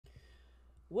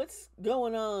What's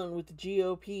going on with the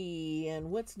GOP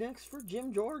and what's next for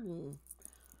Jim Jordan?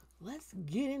 Let's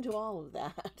get into all of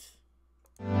that.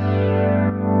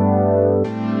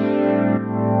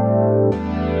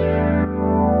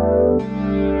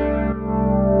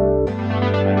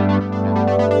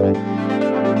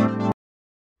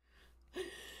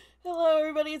 Hello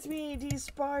everybody, it's me, Out Dee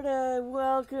Sparta.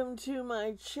 Welcome to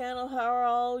my channel. How are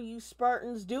all you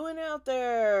Spartans doing out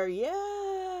there? Yeah,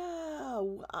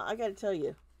 I gotta tell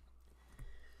you,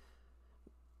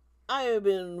 I have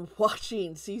been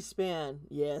watching C-SPAN.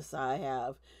 Yes, I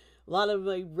have. A lot of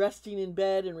my resting in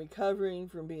bed and recovering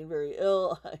from being very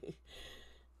ill. I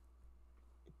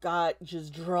got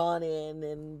just drawn in,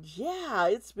 and yeah,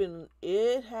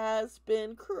 it has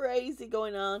been crazy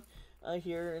going on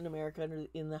here in America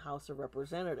in the House of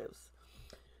Representatives,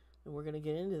 and we're going to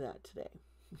get into that today.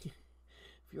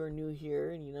 If you're new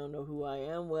here and you don't know who I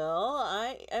am, well,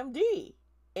 I am Dee,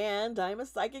 and I'm a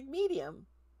psychic medium.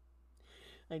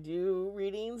 I do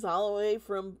readings all the way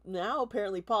from now,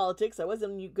 apparently politics. I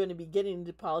wasn't going to be getting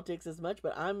into politics as much,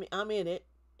 but I'm in it.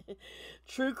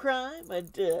 True crime,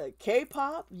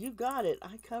 K-pop, you got it.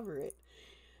 I cover it.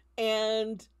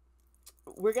 And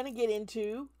we're going to get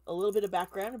into a little bit of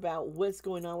background about what's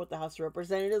going on with the House of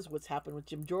Representatives, what's happened with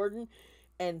Jim Jordan,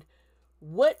 and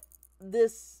what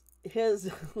this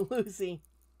his losing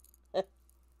a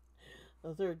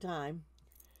third time,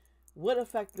 what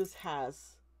effect this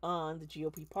has on the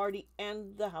GOP party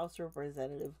and the House of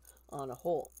Representatives on a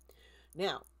whole.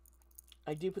 Now,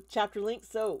 I do put the chapter link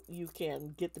so you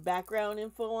can get the background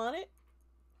info on it,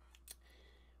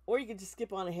 or you can just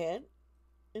skip on ahead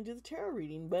and do the tarot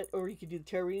reading, or you could do the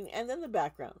tarot reading and then the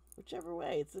background, whichever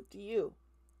way. It's up to you.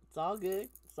 It's all good.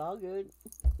 It's all good.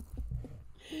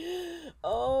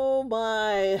 Oh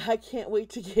my! I can't wait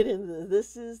to get into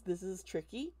this. This is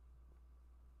tricky.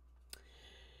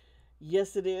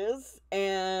 Yes, it is.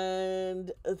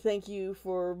 And thank you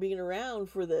for being around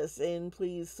for this. And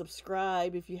please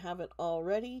subscribe if you haven't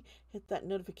already. Hit that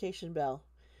notification bell.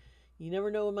 You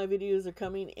never know when my videos are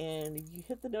coming. And if you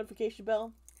hit the notification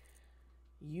bell,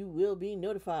 you will be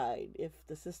notified if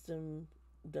the system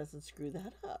doesn't screw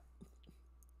that up.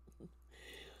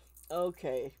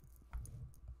 Okay.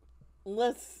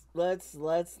 Let's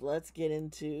get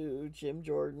into Jim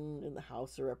Jordan in the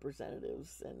House of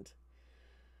Representatives and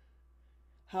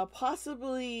how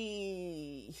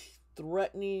possibly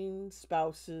threatening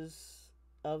spouses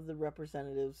of the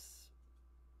representatives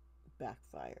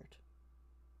backfired.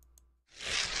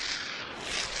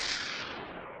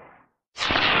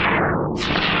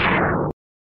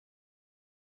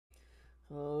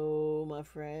 Oh, my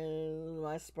friends,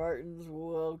 my Spartans,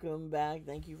 welcome back.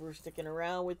 Thank you for sticking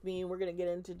around with me. We're going to get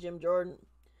into Jim Jordan.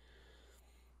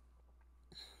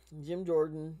 Jim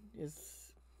Jordan is...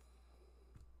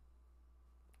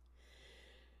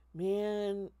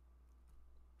 Man,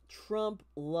 Trump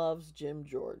loves Jim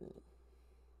Jordan.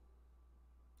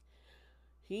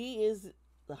 He is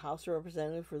the House of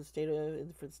Representative for the state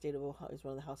of Ohio. He's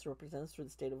one of the House of Representatives for the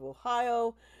state of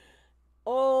Ohio.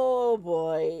 Oh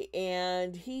boy,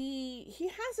 and he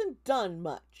hasn't done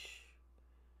much.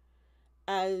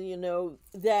 You know,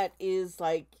 that is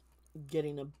like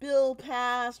getting a bill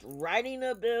passed, writing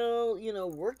a bill,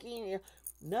 working,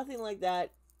 nothing like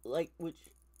that, which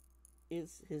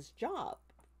is his job,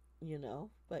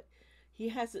 but he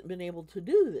hasn't been able to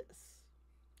do this.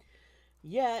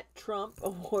 Yet Trump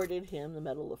awarded him the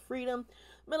Medal of Freedom.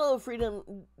 Medal of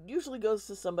Freedom usually goes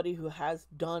to somebody who has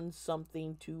done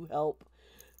something to help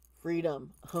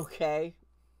freedom, okay?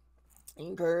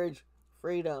 Encourage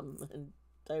freedom and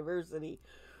diversity.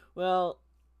 Well,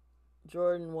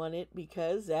 Jordan won it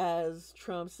because, as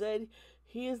Trump said,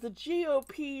 he is the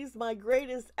GOP's my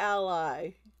greatest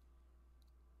ally.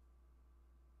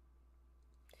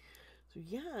 So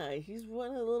yeah, he's one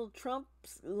of the little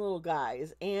Trump's little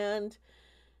guys, and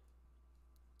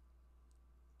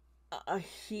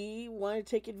he wanted to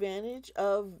take advantage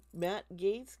of Matt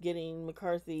Gaetz getting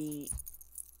McCarthy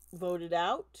voted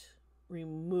out,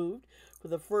 removed for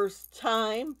the first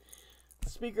time. The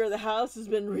Speaker of the House has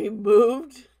been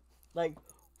removed. Like,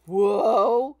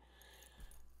 whoa!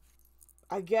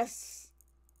 I guess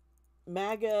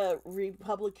MAGA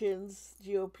Republicans,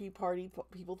 GOP party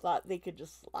people thought they could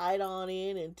just slide on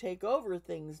in and take over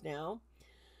things now.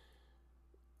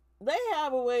 They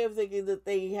have a way of thinking that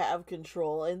they have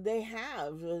control, and they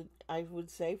have. I would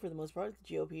say, for the most part,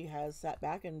 the GOP has sat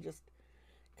back and just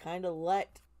kind of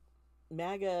let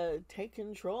MAGA take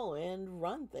control and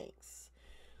run things.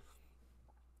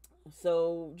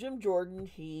 So Jim Jordan,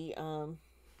 he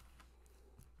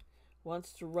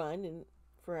wants to run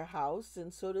for a house,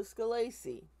 and so does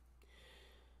Scalise.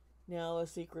 Now a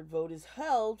secret vote is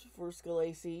held for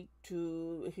Scalise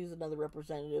he's another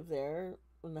representative there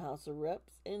in the House of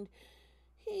Reps, and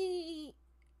he's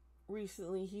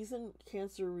in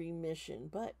cancer remission,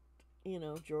 but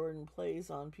Jordan plays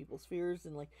on people's fears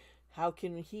and like, how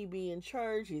can he be in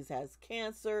charge? He has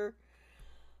cancer.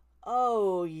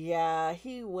 Oh yeah,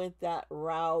 he went that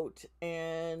route,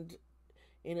 and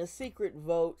in a secret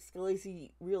vote,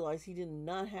 Scalise realized he did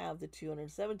not have the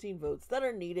 217 votes that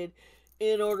are needed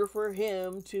in order for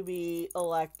him to be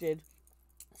elected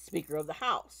Speaker of the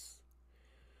House.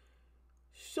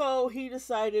 So he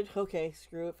decided, okay,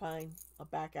 screw it, fine, I'll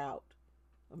back out.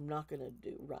 I'm not going to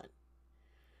run.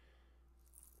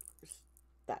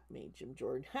 That made Jim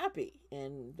Jordan happy,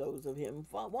 and those of him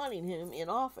wanting him in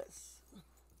office.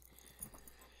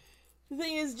 The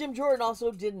thing is, Jim Jordan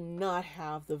also did not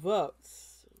have the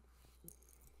votes.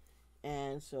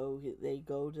 And so they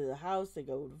go to the House, they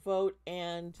go to vote,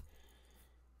 and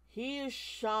he is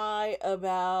shy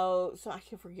about, so I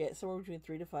can forget, somewhere between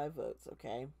 3 to 5 votes,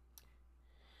 okay?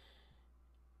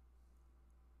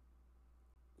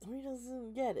 He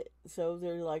doesn't get it. So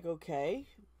they're like, okay.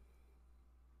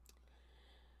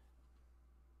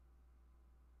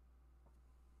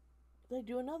 They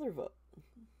do another vote.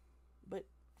 But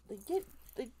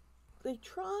they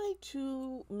try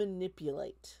to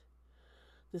manipulate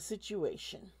the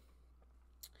situation.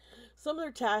 Some of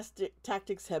their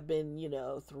tactics have been,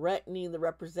 threatening the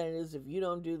representatives. If you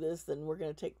don't do this, then we're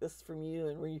going to take this from you,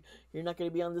 and you're not going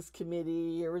to be on this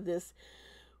committee or this.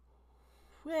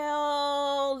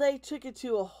 Well, they took it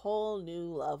to a whole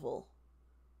new level.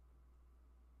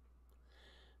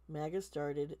 MAGA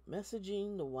started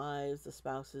messaging the wives, the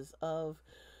spouses of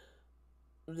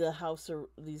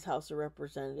these House of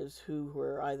Representatives who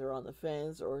were either on the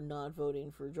fence or not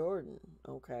voting for Jordan,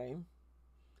 okay?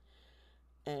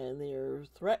 And they're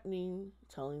threatening,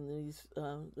 telling these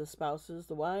the spouses,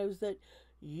 the wives, that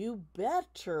you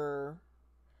better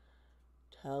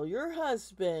tell your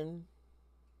husband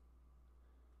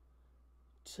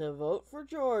to vote for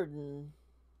Jordan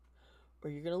or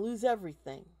you're going to lose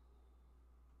everything.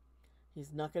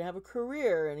 He's not going to have a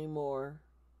career anymore.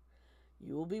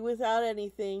 You will be without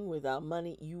anything, without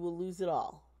money. You will lose it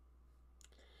all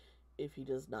if he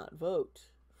does not vote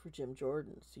for Jim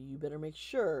Jordan. So you better make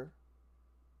sure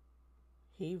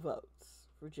he votes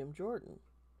for Jim Jordan.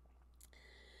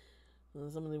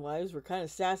 And some of the wives were kind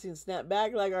of sassy and snapped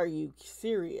back like, are you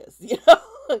serious?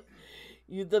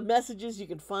 The messages you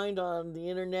could find on the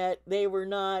internet, they were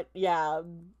not,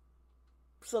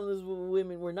 some of those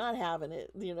women were not having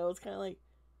it. It's kind of like,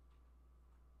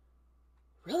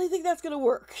 really think that's going to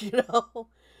work,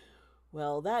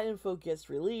 Well, that info gets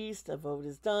released, a vote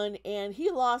is done, and he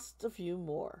lost a few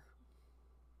more.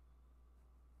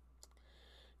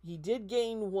 He did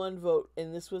gain 1 vote,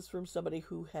 and this was from somebody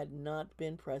who had not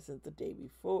been present the day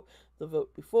before, the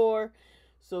vote before,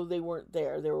 so they weren't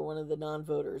there. They were one of the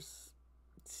non-voters.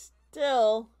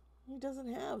 Still, he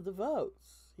doesn't have the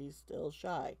votes. He's still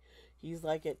shy. He's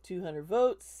like at 200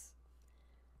 votes.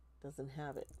 Doesn't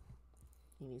have it.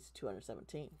 He needs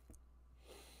 217.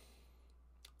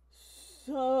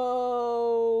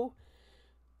 So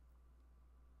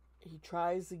he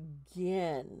tries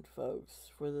again,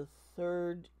 folks, for the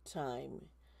 3rd time.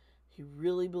 He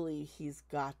really believes he's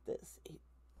got this.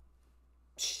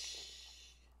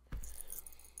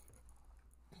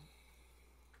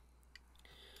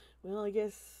 Well, I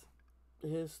guess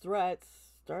his threats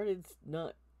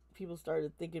people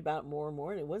started thinking about it more and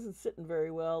more, and it wasn't sitting very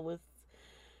well with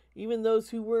even those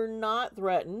who were not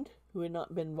threatened, who had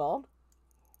not been involved.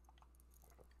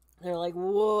 They're like,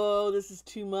 whoa, this is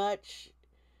too much.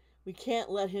 We can't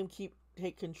let him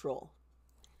take control.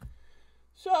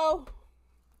 So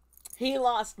he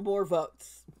lost more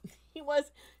votes. He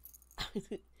wasn't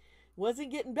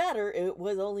getting better. It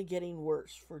was only getting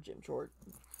worse for Jim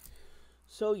Jordan.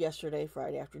 So yesterday,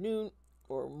 Friday afternoon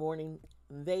or morning,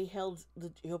 the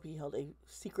GOP held a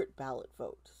secret ballot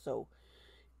vote. So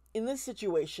in this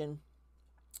situation,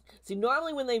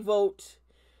 normally when they vote,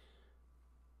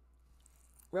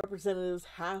 representatives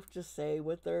have to say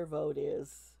what their vote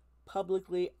is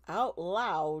publicly, out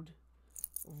loud,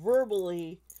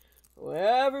 verbally, so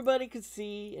everybody could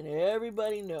see and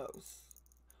everybody knows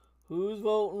who's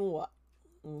voting what.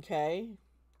 Okay?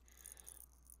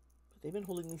 But they've been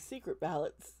holding these secret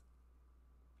ballots,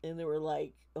 and they were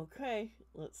like, okay,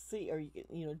 let's see.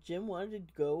 Jim wanted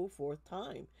to go 4th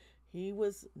time. He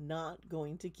was not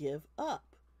going to give up.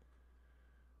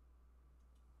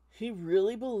 He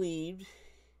really believed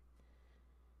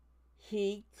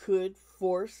he could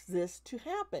force this to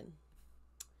happen.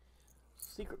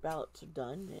 Secret ballots are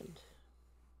done, and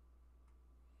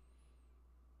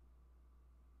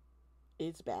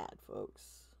It's bad,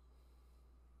 folks.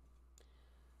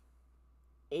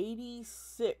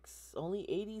 86, only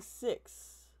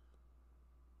 86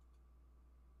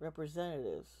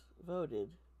 representatives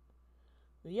voted.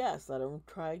 Yes, let them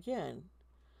try again.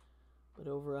 But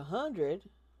over 100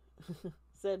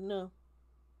 said no.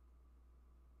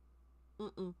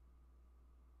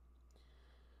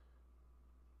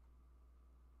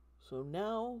 So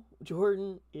now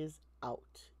Jordan is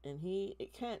out, and he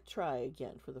can't try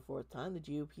again for the fourth time. The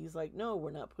GOP's like, no,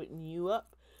 we're not putting you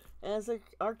up as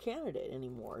our candidate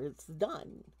anymore. It's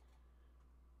done.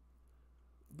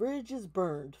 Bridge is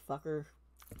burned, fucker.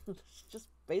 That's just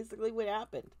basically what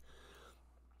happened.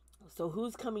 So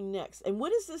who's coming next? And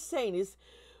what is this saying?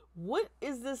 What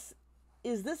is this?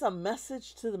 Is this a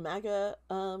message to the MAGA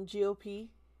GOP?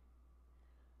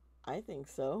 I think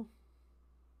so.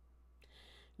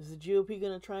 Is the GOP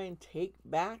going to try and take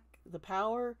back the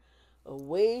power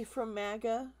away from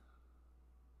MAGA?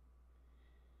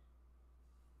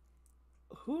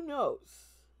 Who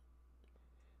knows?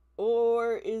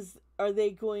 Or are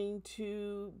they going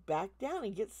to back down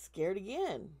and get scared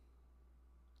again?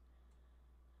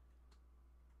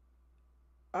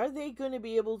 Are they going to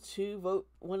be able to vote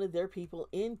one of their people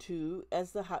into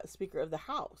as the Speaker of the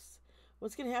House?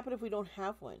 What's going to happen if we don't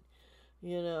have one?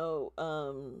 You know,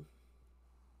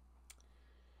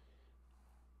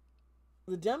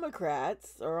 the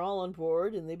Democrats are all on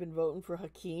board, and they've been voting for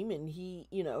Hakeem, and he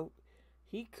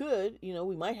could,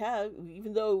 we might have,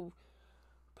 even though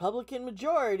Republican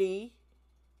majority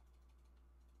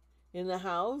in the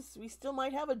House, we still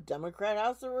might have a Democrat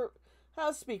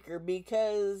House Speaker,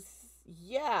 because,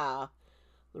 yeah,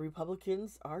 the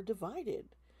Republicans are divided.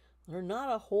 They're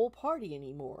not a whole party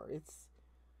anymore. It's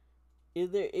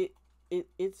really,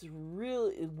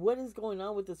 what is going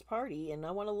on with this party, and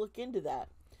I want to look into that.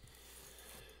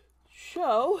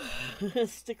 So,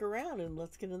 stick around and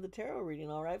let's get into the tarot reading,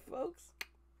 all right, folks?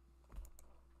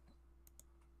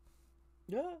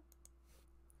 Yeah.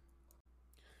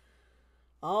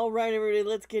 All right, everybody,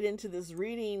 let's get into this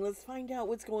reading. Let's find out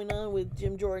what's going on with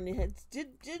Jim Jordan. Did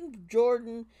Jim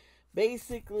Jordan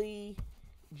basically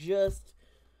just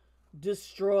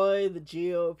destroy the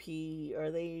GOP?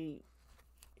 Are they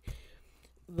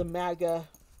the MAGA?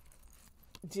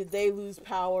 Did they lose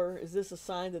power? Is this a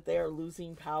sign that they are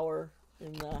losing power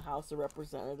in the House of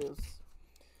Representatives?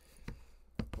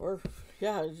 Or,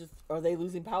 yeah, are they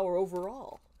losing power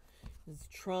overall? Is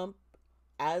Trump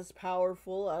as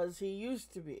powerful as he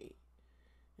used to be?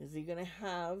 Is he going to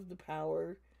have the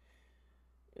power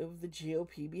of the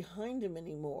GOP behind him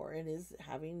anymore? And is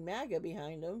having MAGA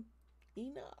behind him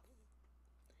enough?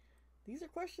 These are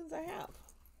questions I have.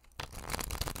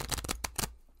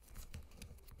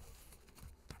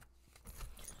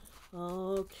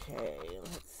 Okay,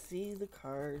 let's see the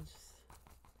cards.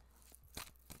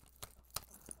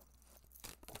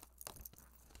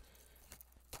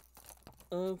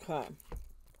 Okay,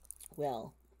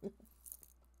 well,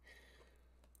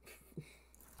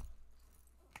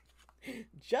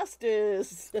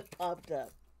 Justice popped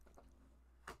up.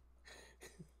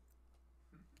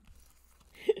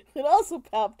 It also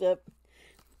popped up.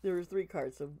 There were 3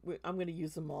 cards, so I'm going to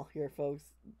use them all here, folks.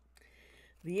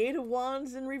 The 8 of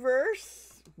Wands in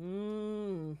reverse.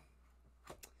 And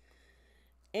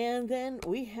then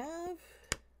we have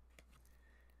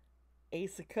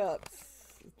Ace of Cups.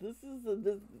 This is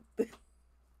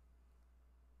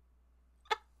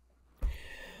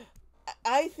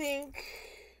I think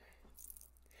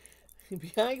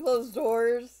behind closed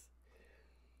doors,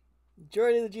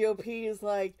 majority of the GOP is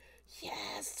like,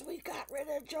 yes, we got rid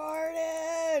of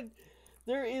Jordan.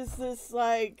 There is this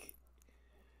like,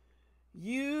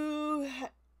 you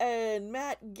and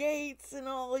Matt Gaetz and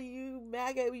all you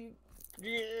MAGA,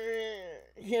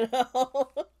 you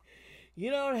know, you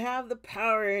don't have the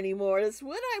power anymore. That's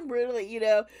what I'm really,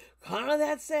 kind of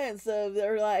that sense of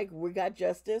they're like, we got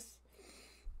justice.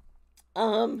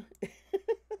 With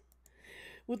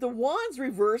the wands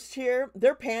reversed here,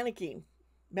 they're panicking.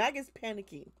 MAGA's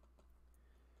panicking.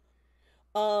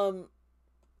 And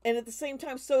at the same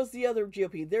time, so is the other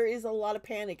GOP. There is a lot of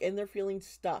panic, and they're feeling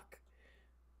stuck.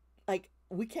 Like,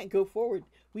 we can't go forward.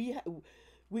 We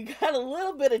got a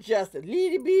little bit of justice,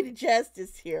 little bit of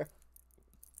justice here.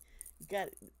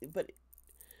 But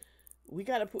we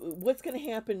got to put what's going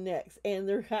to happen next, and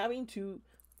they're having to,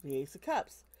 the Ace of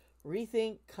Cups,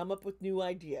 rethink, come up with new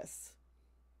ideas,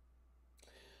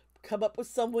 come up with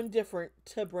someone different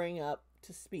to bring up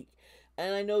to speak.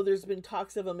 And I know there's been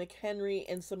talks of a McHenry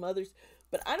and some others,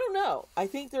 but I don't know. I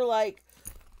think they're like,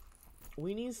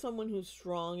 we need someone who's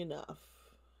strong enough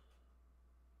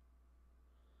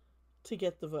to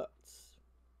get the votes.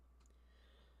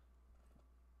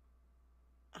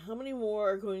 how many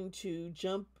more are going to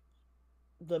jump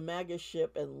the MAGA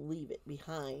ship and leave it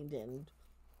behind and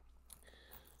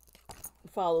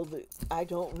follow the... I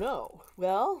don't know.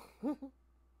 Well,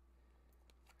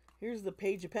 here's the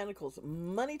Page of Pentacles.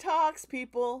 Money talks,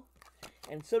 people.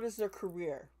 And so does their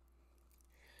career.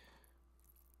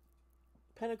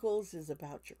 Pentacles is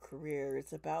about your career.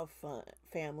 It's about fun,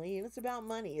 family, and it's about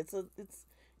money. It's an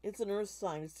earth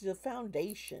sign. It's the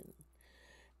foundation.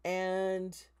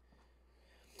 And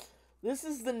this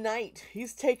is the Knight.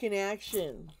 He's taking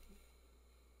action.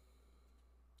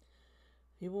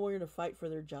 People are going to fight for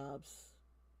their jobs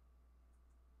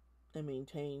and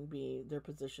maintain their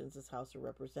positions as House of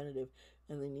Representative,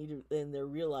 and they're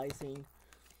realizing,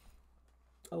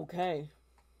 okay,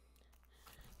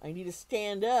 I need to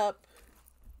stand up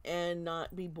and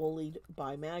not be bullied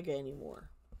by MAGA anymore.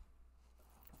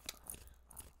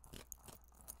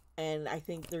 And I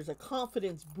think there's a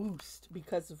confidence boost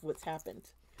because of what's happened.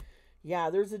 Yeah,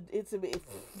 the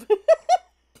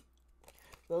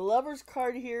Lover's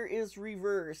card here is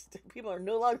reversed. People are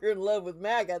no longer in love with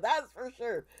MAGA, that's for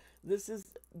sure.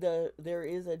 There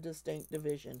is a distinct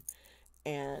division,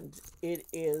 and it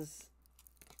is,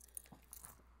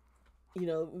 we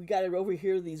got it over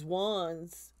here, these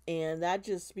wands, and that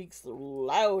just speaks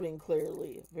loud and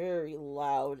clearly, very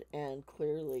loud and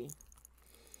clearly.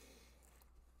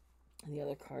 And the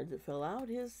other card that fell out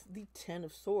is the Ten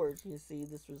of Swords. You see,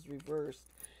 this was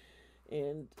reversed,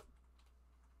 and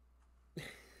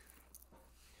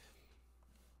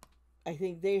I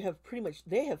think they have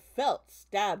felt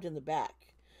stabbed in the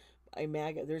back by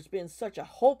MAGA. There's been such a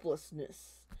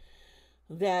hopelessness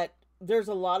that there's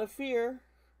a lot of fear,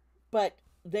 but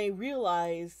they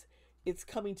realize it's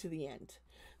coming to the end.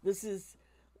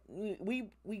 We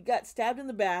got stabbed in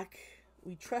the back.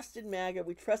 We trusted MAGA.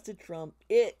 We trusted Trump.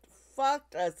 It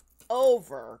fucked us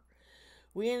over.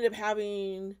 We ended up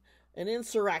having an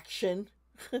insurrection.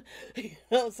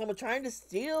 Someone trying to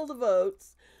steal the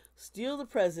votes, steal the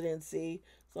presidency,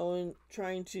 someone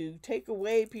trying to take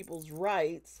away people's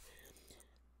rights.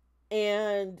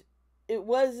 And it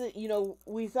wasn't,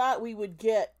 we thought we would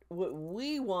get what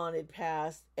we wanted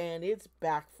passed, and it's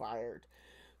backfired.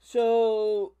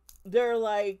 So they're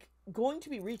like going to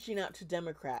be reaching out to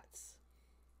Democrats.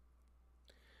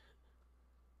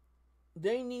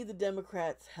 They need the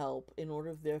Democrats' help in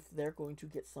order if they're going to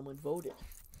get someone voted.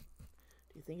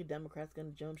 Do you think a Democrat's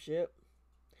going to jump ship?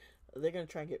 They're going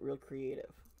to try and get real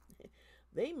creative.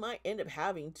 They might end up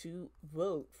having to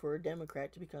vote for a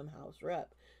Democrat to become House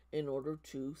Rep in order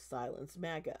to silence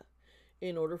MAGA,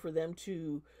 in order for them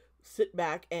to sit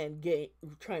back and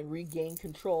try and regain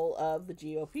control of the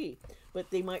GOP.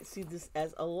 But they might see this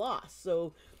as a loss.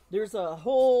 So there's a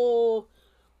whole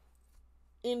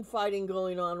infighting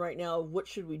going on right now. What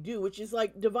should we do? Which is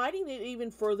like dividing it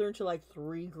even further into like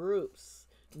 3 groups,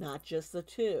 not just the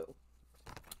 2.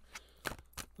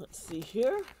 Let's see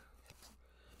here.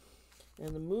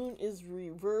 And the moon is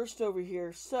reversed over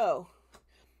here. So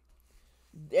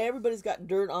everybody's got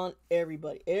dirt on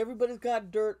everybody. Everybody's got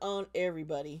dirt on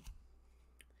everybody.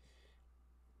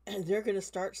 And they're going to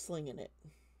start slinging it.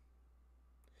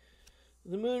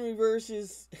 The moon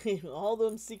reverses. All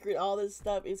them secret, all this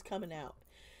stuff is coming out.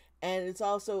 And it's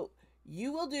also,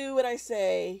 you will do what I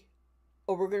say,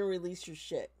 or we're going to release your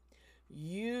shit.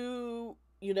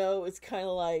 It's kind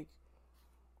of like,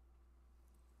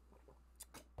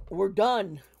 we're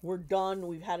done. We're done.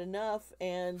 We've had enough.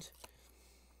 And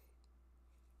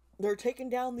they're taking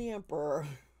down the emperor.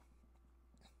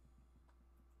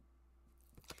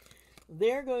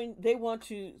 They want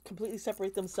to completely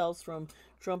separate themselves from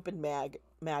Trump and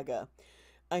MAGA.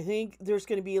 I think there's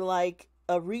going to be like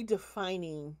a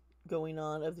redefining going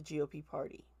on of the GOP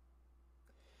party.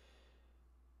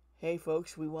 Hey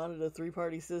folks, we wanted a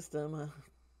 3-party system.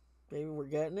 Maybe we're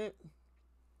getting it.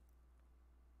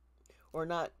 Or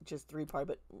not just 3-party,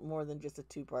 but more than just a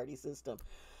 2-party system.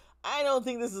 I don't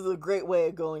think this is a great way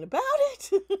of going about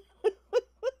it.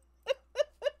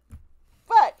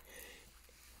 But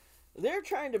they're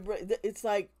trying to it's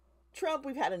like, Trump,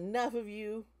 we've had enough of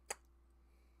you.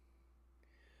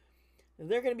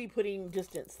 They're going to be putting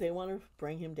distance. They want to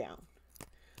bring him down.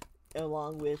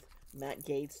 Along with Matt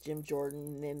Gaetz, Jim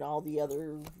Jordan, and all the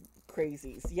other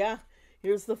crazies. Yeah,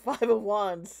 here's the 5 of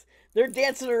Wands. They're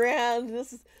dancing around.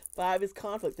 This is 5 is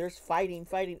conflict. There's fighting,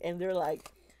 and they're like,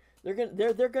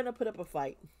 they're gonna put up a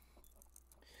fight.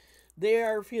 They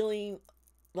are feeling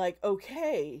like,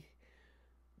 okay,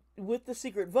 with the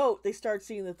secret vote, they start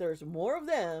seeing that there's more of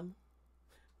them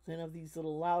than of these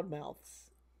little loudmouths.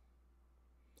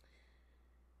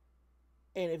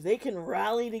 And if they can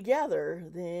rally together,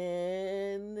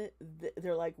 then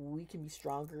they're like, we can be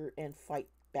stronger and fight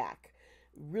back.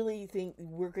 Really think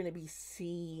we're going to be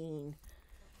seeing,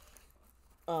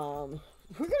 we're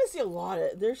going to see a lot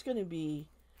of, they're going to be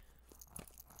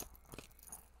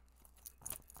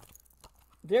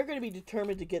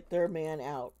determined to get their man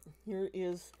out. Here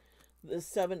is the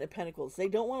Seven of Pentacles. They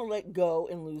don't want to let go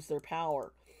and lose their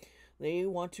power. They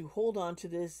want to hold on to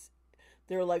this.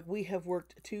 They're like, we have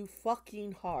worked too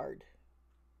fucking hard.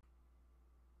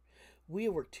 We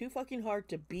have worked too fucking hard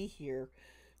to be here,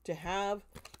 to have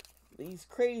these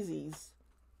crazies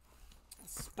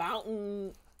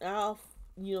spouting off,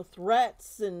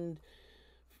 threats and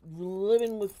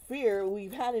living with fear.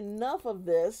 We've had enough of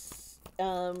this.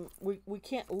 We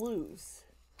can't lose.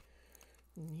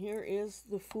 And here is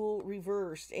the Fool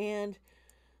reversed, and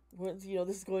this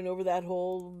is going over that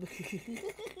whole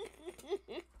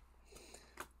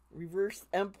reverse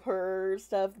Emperor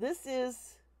stuff. This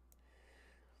is,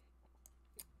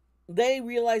 they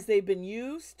realize they've been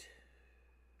used,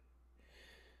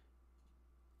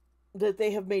 that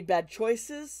they have made bad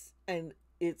choices, and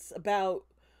it's about,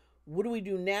 what do we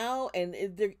do now? And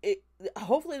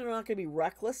hopefully they're not going to be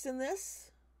reckless in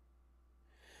this.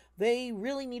 They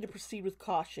really need to proceed with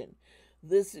caution.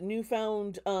 This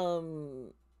newfound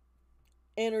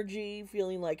energy,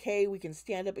 feeling like, hey, we can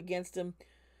stand up against them,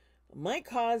 might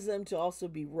cause them to also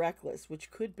be reckless,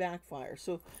 which could backfire.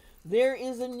 So there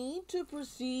is a need to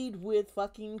proceed with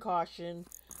fucking caution.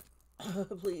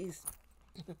 Please.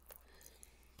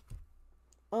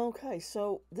 Okay,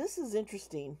 so this is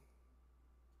interesting.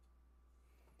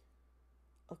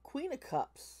 A Queen of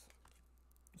Cups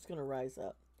is going to rise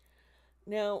up.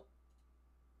 Now,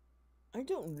 I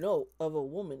don't know of a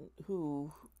woman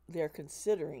who they're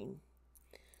considering,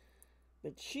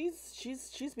 but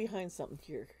she's behind something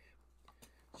here.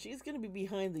 She's going to be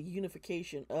behind the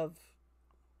unification of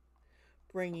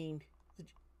bringing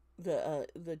the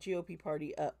GOP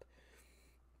party up.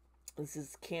 This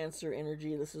is Cancer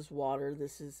energy. This is water.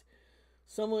 This is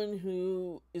someone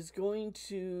who is going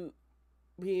to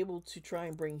be able to try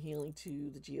and bring healing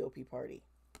to the GOP party.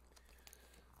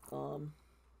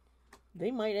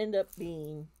 They might end up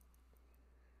being,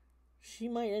 she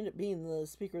might end up being the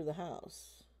Speaker of the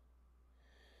House.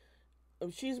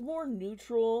 She's more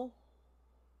neutral,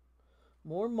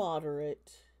 more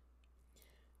moderate.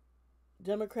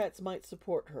 Democrats might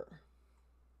support her.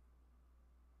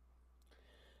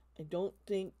 I don't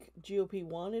think GOP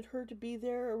wanted her to be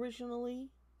there originally,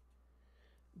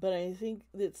 but I think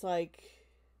it's like,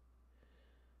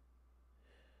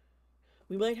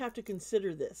 we might have to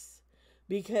consider this,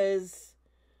 because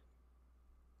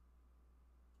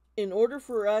in order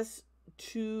for us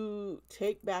to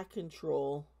take back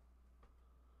control,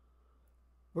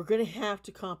 we're going to have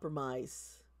to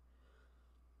compromise.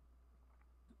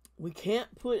 We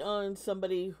can't put on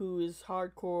somebody who is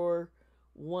hardcore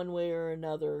one way or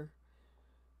another.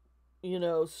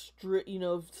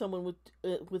 Someone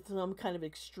with some kind of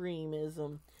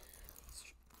extremism.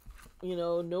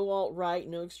 No alt-right,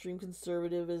 no extreme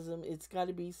conservatism. It's got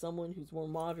to be someone who's more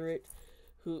moderate,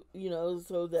 who,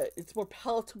 so that it's more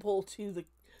palatable to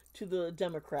the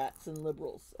Democrats and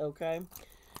liberals, okay?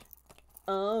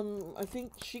 I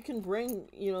think she can bring,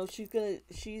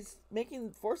 she's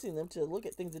forcing them to look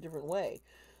at things a different way.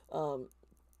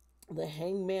 The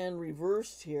Hangman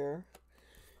reversed here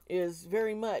is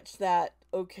very much that,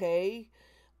 okay,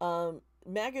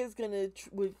 MAGA is going to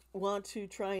want to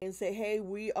try and say, hey,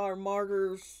 we are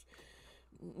martyrs,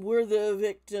 we're the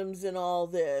victims in all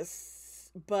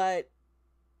this, but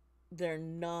they're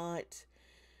not.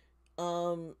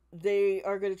 They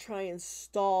are going to try and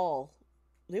stall.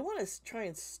 They want to try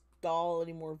and stall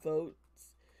any more votes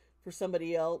for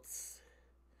somebody else.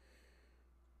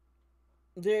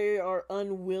 They are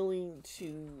unwilling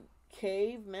to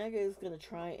cave. MAGA is going to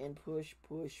try and push.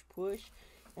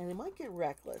 And they might get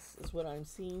reckless, is what I'm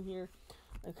seeing here.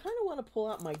 I kind of want to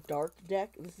pull out my dark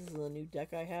deck. This is the new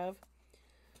deck I have.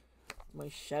 My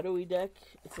shadowy deck.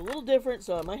 It's a little different,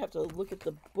 so I might have to look at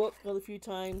the book a few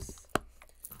times.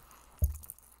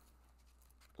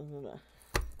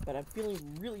 But I'm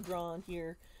feeling really drawn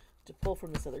here to pull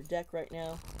from this other deck right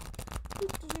now.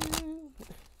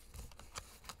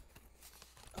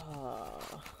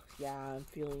 Yeah, I'm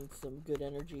feeling some good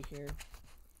energy here.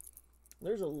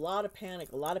 There's a lot of panic.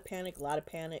 Both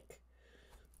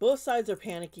sides are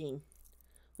panicking.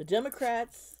 The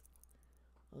Democrats,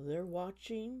 they're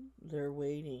watching, they're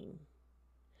waiting.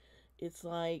 It's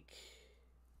like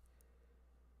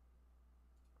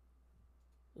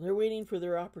they're waiting for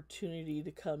their opportunity to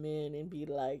come in and be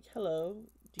like, hello,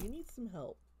 do you need some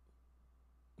help?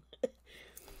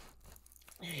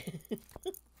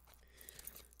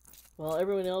 while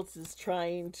everyone else is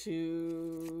trying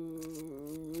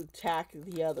to attack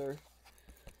the other.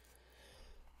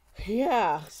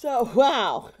 Yeah, so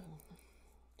wow.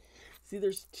 See,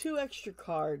 there's 2 extra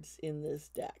cards in this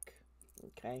deck.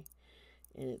 Okay?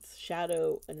 And it's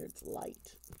shadow and it's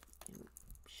light. And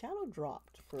shadow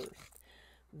dropped first.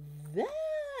 That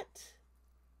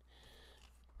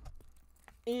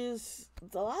is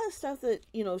a lot of stuff that,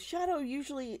 shadow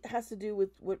usually has to do with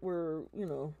what we're,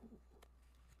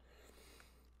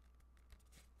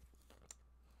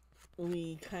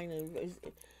 we kind of,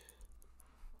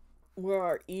 where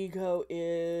our ego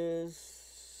is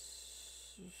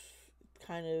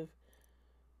kind of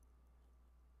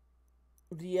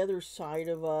the other side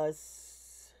of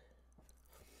us,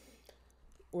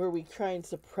 where we try and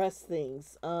suppress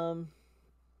things. And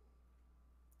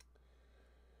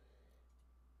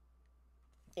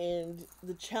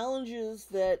the challenges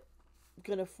that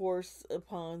going to force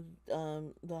upon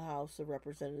the House of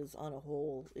Representatives on a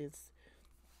whole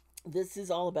this is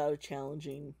all about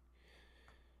challenging.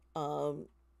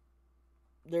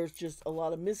 There's just a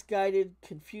lot of misguided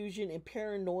confusion and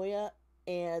paranoia,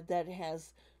 and that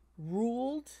has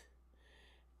ruled,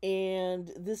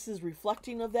 and this is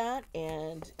reflecting of that,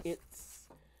 and it's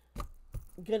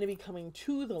going to be coming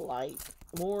to the light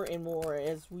more and more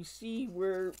as we see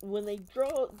when they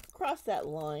cross that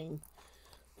line,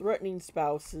 threatening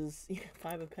spouses,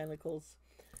 5 of Pentacles,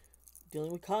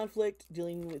 dealing with conflict,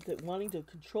 dealing with it, wanting to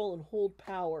control and hold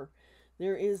power.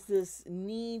 There is this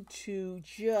need to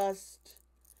just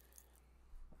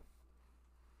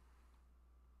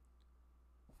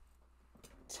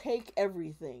take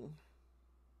everything.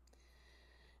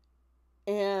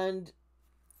 And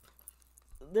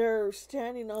they're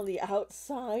standing on the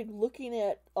outside looking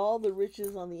at all the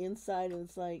riches on the inside, and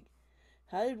it's like,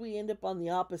 how did we end up on the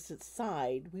opposite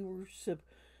side? We were,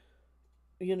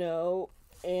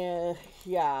 and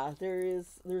yeah,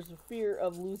 there's a fear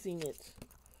of losing it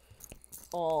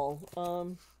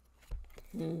all.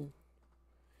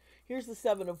 Here's the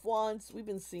 7 of Wands. We've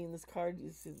been seeing this card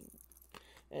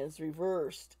as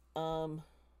reversed.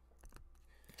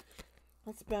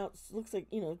 That's about, looks like,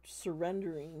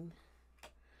 surrendering.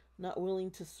 Not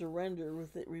willing to surrender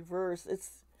with it reversed.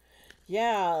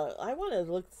 Yeah, I want to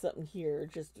look at something here,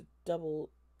 just to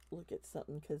double look at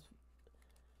something, because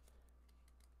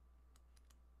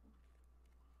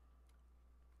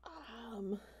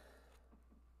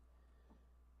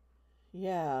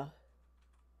yeah,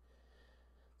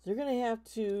 they're going to have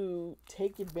to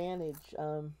take advantage.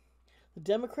 The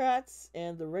Democrats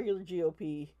and the regular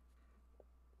GOP,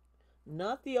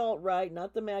 not the alt-right,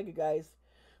 not the MAGA guys,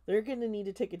 they're going to need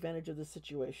to take advantage of the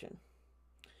situation.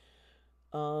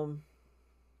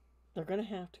 They're going to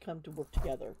have to come to work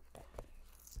together.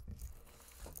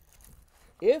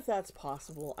 If that's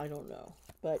possible, I don't know.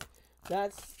 But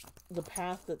that's the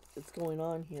path that's going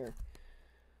on here.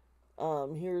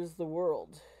 Here's the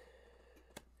World.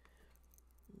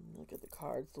 Look at the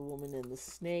cards, the woman and the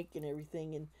snake and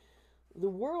everything. And the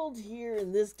World here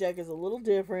in this deck is a little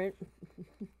different.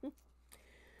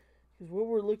 Because what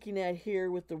we're looking at here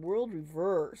with the World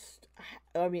reversed,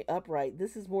 upright,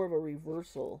 this is more of a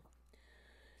reversal.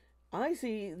 I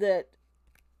see that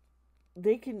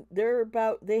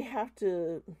they have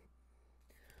to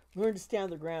learn to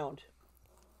stand their ground.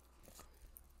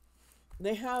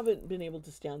 They haven't been able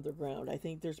to stand their ground. I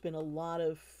think there's been a lot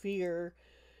of fear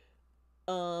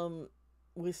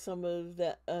with some of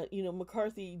that.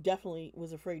 McCarthy definitely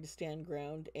was afraid to stand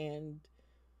ground and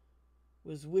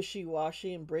was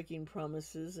wishy-washy and breaking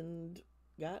promises and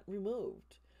got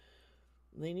removed.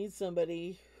 They need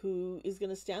somebody who is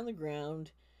going to stand the ground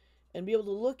and be able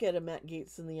to look at a Matt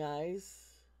Gaetz in the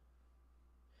eyes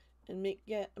and make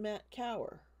Matt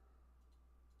cower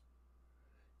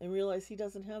and realize he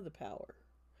doesn't have the power.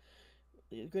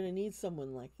 You're going to need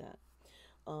someone like that.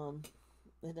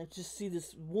 And I just see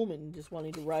this woman just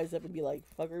wanting to rise up and be like,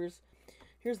 fuckers.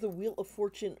 Here's the Wheel of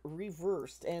Fortune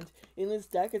reversed. And in this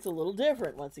deck, it's a little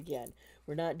different once again.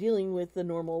 We're not dealing with the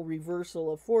normal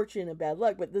reversal of fortune and bad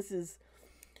luck, but this is,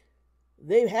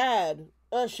 they've had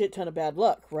a shit ton of bad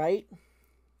luck, right?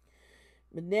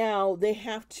 But now they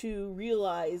have to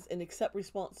realize and accept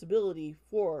responsibility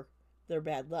for their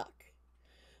bad luck.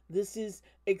 This is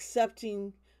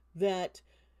accepting that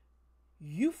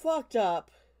you fucked up.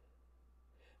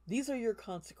 These are your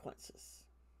consequences.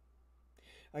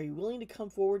 Are you willing to come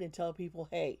forward and tell people,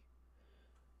 hey,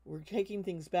 we're taking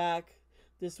things back.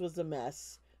 This was a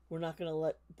mess. We're not going to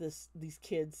let these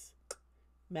kids,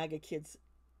 MAGA kids,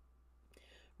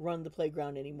 run the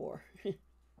playground anymore.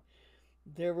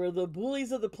 There were the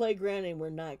bullies of the playground, and we're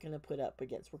not going to put up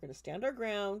against. We're going to stand our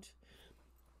ground.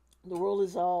 The world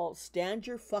is all stand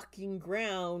your fucking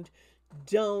ground.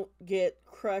 Don't get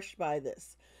crushed by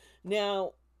this.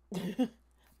 Now,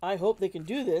 I hope they can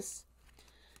do this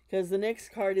because the next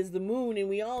card is the moon, and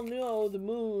we all know the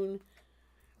moon.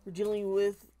 We're dealing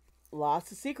with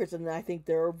lots of secrets, and I think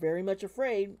they're very much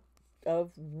afraid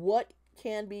of what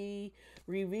can be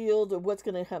revealed or what's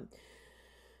going to happen.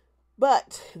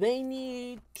 But they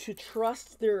need to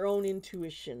trust their own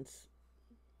intuitions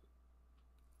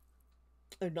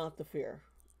and not the fear.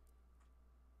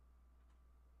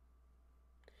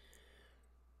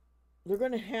 They're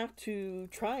going to have to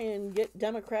try and get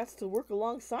Democrats to work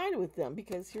alongside with them,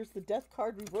 because here's the death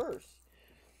card reversed.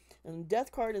 And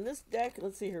death card in this deck,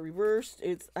 let's see here, reversed.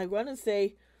 It's, I want to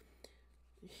say,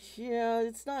 yeah,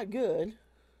 it's not good.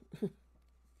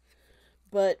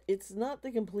 But it's not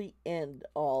the complete end,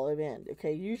 all of end.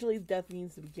 Okay, usually death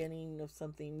means the beginning of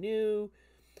something new.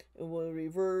 And when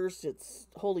reversed, it's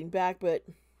holding back. But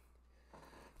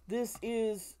this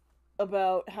is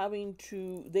about having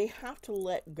to, they have to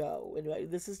let go. And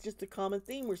this is just a common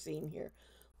theme we're seeing here.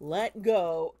 Let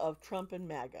go of Trump and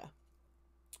MAGA.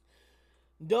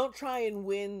 Don't try and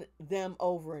win them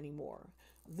over anymore.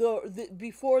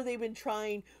 Before they've been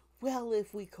trying, well,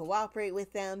 if we cooperate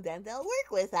with them, then they'll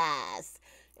work with us.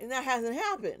 And that hasn't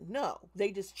happened. No,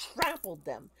 they just trampled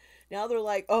them. Now they're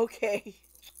like, okay,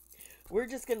 we're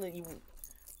not going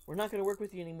to work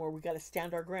with you anymore. We got to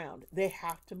stand our ground. They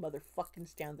have to motherfucking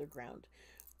stand their ground,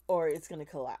 or it's going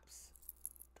to collapse.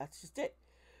 That's just it.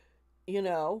 You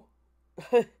know,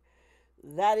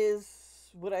 that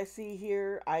is what I see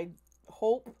here. I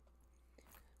hope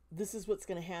this is what's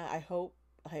going to happen. I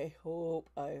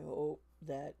hope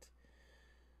that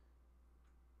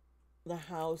the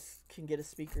House can get a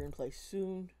speaker in place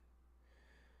soon.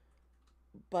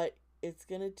 But it's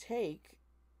going to take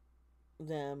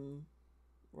them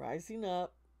rising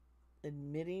up,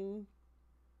 admitting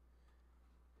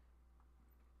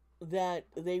that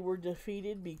they were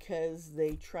defeated because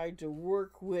they tried to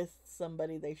work with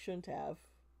somebody they shouldn't have,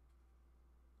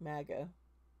 MAGA,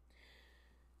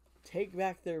 take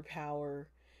back their power,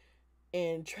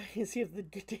 and try and see if they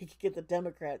can get the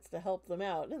Democrats to help them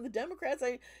out. And the Democrats,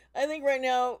 I think right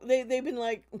now, they've been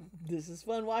like, this is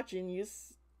fun watching you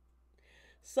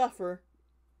suffer.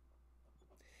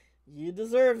 You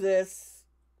deserve this.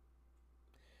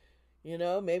 You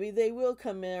know, maybe they will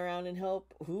come around and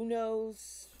help. Who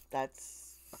knows?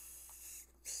 That's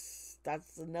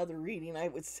another reading, I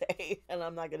would say, and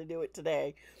I'm not going to do it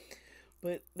today.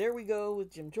 But there we go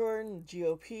with Jim Jordan,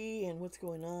 GOP, and what's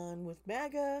going on with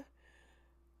MAGA.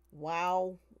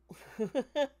 Wow.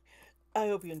 I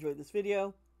hope you enjoyed this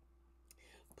video.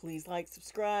 Please like,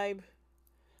 subscribe.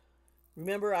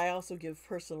 Remember, I also give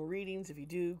personal readings. If you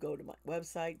do, go to my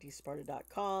website,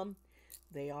 dsparta.com.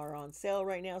 They are on sale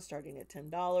right now, starting at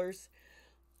 $10.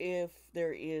 If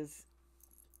there is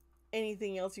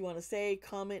anything else you want to say,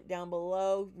 comment down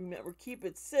below. Remember, keep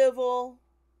it civil.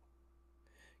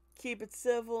 Keep it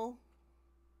civil.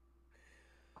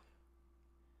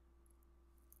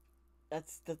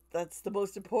 That's the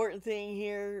most important thing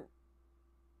here.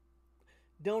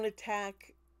 Don't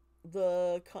attack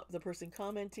the person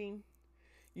commenting.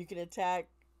 You can attack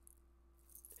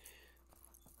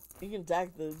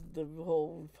the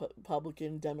whole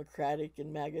Republican, Democratic,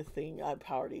 and MAGA thing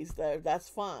parties. That's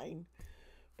fine.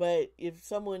 But if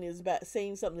someone is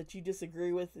saying something that you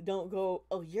disagree with, don't go,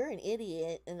 oh, you're an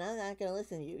idiot, and I'm not going to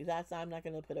listen to you. I'm not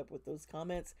going to put up with those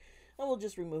comments. And we'll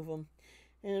just remove them.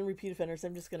 And repeat offenders,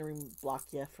 I'm just going to block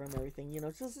you from everything. You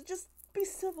know, just be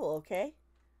civil, okay?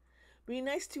 Be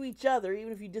nice to each other,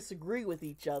 even if you disagree with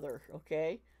each other,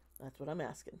 okay? That's what I'm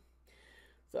asking.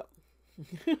 So,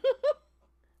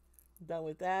 done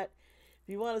with that. If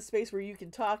you want a space where you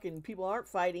can talk and people aren't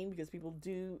fighting, because people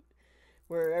do,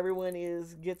 where everyone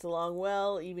gets along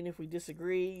well, even if we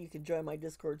disagree, you can join my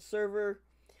Discord server.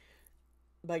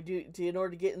 In order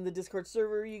to get in the Discord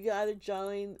server, you can either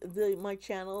join my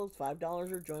channel,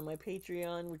 $5, or join my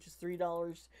Patreon, which is $3,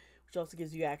 which also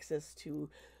gives you access to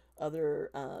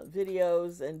other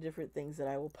videos and different things that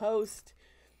I will post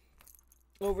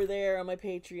over there on my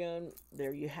Patreon.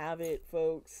 There you have it,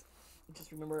 folks.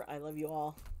 Just remember, I love you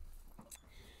all.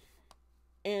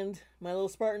 And my little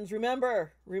Spartans,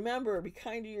 remember, be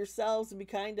kind to yourselves and be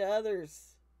kind to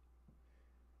others.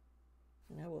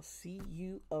 And I will see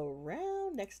you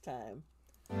around next time.